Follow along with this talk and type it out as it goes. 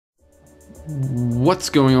What's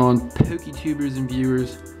going on, PokeTubers and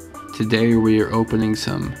viewers? Today we are opening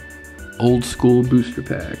some old school booster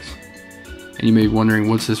packs. And you may be wondering,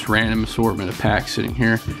 what's this random assortment of packs sitting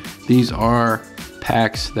here? These are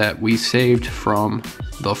packs that we saved from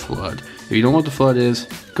the flood. If you don't know what the flood is,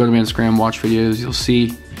 go to my Instagram, watch videos, you'll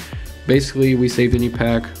see. Basically, we saved any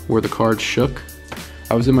pack where the cards shook.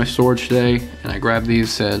 I was in my storage today and I grabbed these,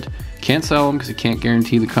 said, can't sell them because I can't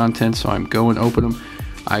guarantee the content, so I'm going to open them.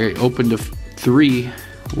 I opened 3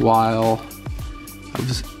 while I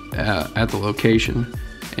was at the location,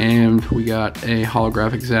 and we got a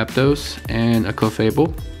holographic Zapdos and a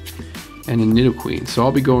Clefable and a Nidoqueen. So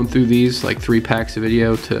I'll be going through these like 3 packs of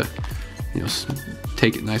video to, you know,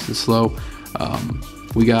 take it nice and slow.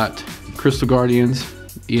 We got Crystal Guardians,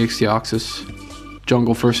 EX Deoxys,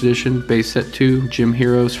 Jungle First Edition, Base Set 2, Gym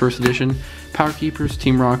Heroes First Edition, Power Keepers,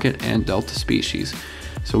 Team Rocket, and Delta Species.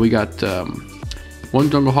 So we got 1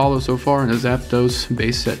 Jungle Holo so far and a Zapdos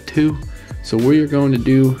Base Set 2. So we are going to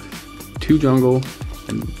do 2 Jungle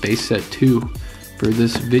and Base Set 2 for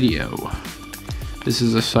this video. This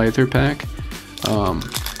is a Scyther pack.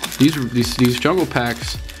 These Jungle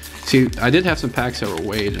packs, see, I did have some packs that were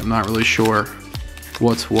weighed. I'm not really sure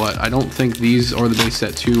what's what. I don't think these or the Base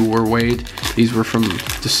Set 2 were weighed. These were from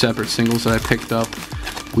the separate singles that I picked up.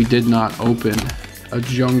 We did not open a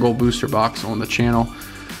Jungle booster box on the channel.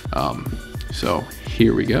 So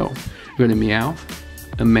here we go. We're going to Meowth,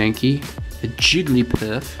 a Mankey, a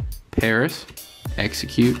Jigglypuff, Paris,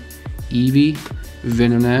 Execute, Eevee,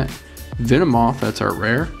 Venonat, Venomoth, that's our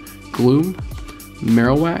rare, Gloom,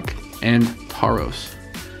 Marowak, and Tauros.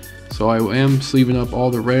 So I am sleeving up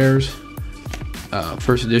all the rares.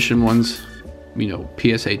 First edition ones, you know,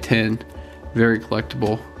 PSA 10, very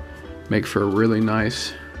collectible, make for a really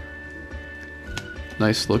nice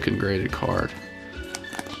looking graded card.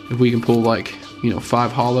 If we can pull like, you know,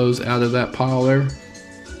 5 holos out of that pile there,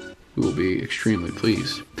 we will be extremely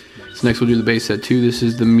pleased. So next we'll do the Base Set 2. This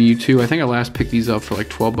is the Mewtwo. I think I last picked these up for like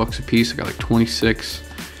 12 bucks a piece. I got like 26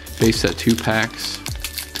 Base Set 2 packs.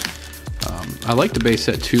 I like the Base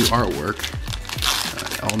Set 2 artwork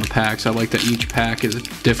on the packs. I like that each pack is a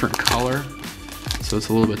different color, so it's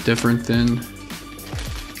a little bit different than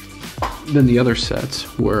the other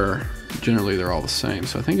sets where generally they're all the same.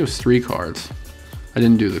 So I think it was 3 cards. I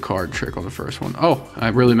didn't do the card trick on the first one. Oh, I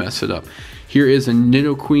really messed it up. Here is a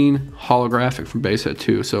Nidoqueen holographic from Base Set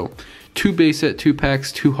 2. So 2 Base Set 2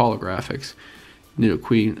 packs, 2 holographics.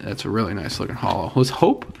 Nidoqueen, that's a really nice looking holo. Let's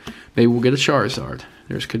hope maybe we'll get a Charizard.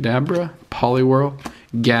 There's Kadabra, Poliwhirl,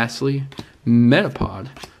 Ghastly, Metapod,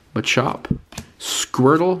 Machop,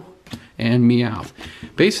 Squirtle, and Meowth.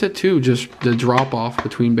 Base Set 2, just the drop off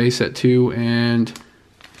between Base Set 2 and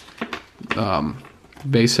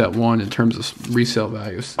Base Set 1 in terms of resale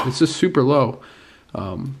values, it's just super low.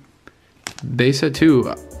 Base Set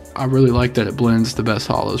 2, I really like that it blends the best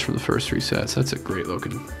holos from the first 3 sets. That's a great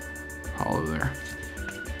looking holo there.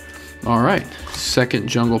 Alright, second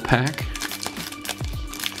Jungle pack.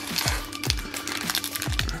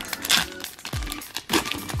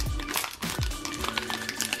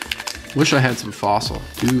 Wish I had some Fossil.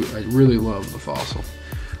 Dude, I really love the Fossil.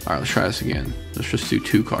 Alright, let's try this again. Let's just do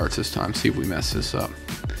 2 cards this time, see if we mess this up.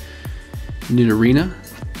 Nidorina,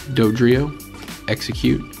 Dodrio,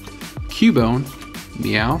 Execute, Cubone,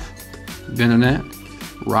 Meowth, Venonat,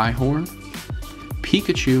 Rhyhorn,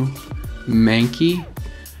 Pikachu, Mankey,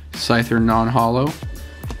 Scyther non-holo,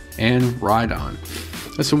 and Rhydon.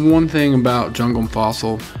 That's the one thing about Jungle and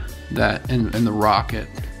Fossil that, and the Rocket,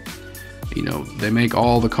 you know, they make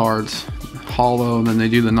all the cards holo and then they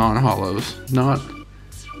do the non-holos. Not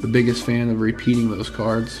the biggest fan of repeating those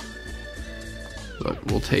cards, but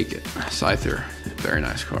we'll take it. Scyther, very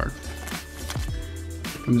nice card.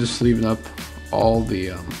 I'm just leaving up all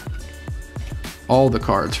the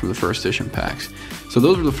cards from the first edition packs. So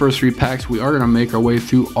those were the first 3 packs. We are gonna make our way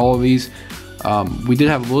through all of these. We did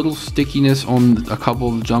have a little stickiness on a couple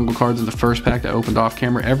of the Jungle cards in the first pack that opened off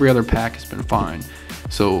camera. Every other pack has been fine.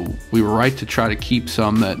 So we were right to try to keep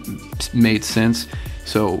some that made sense.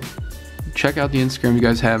 So check out the Instagram if you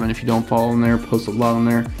guys haven't. If you don't follow on there, post a lot on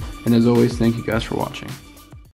there. And as always, thank you guys for watching.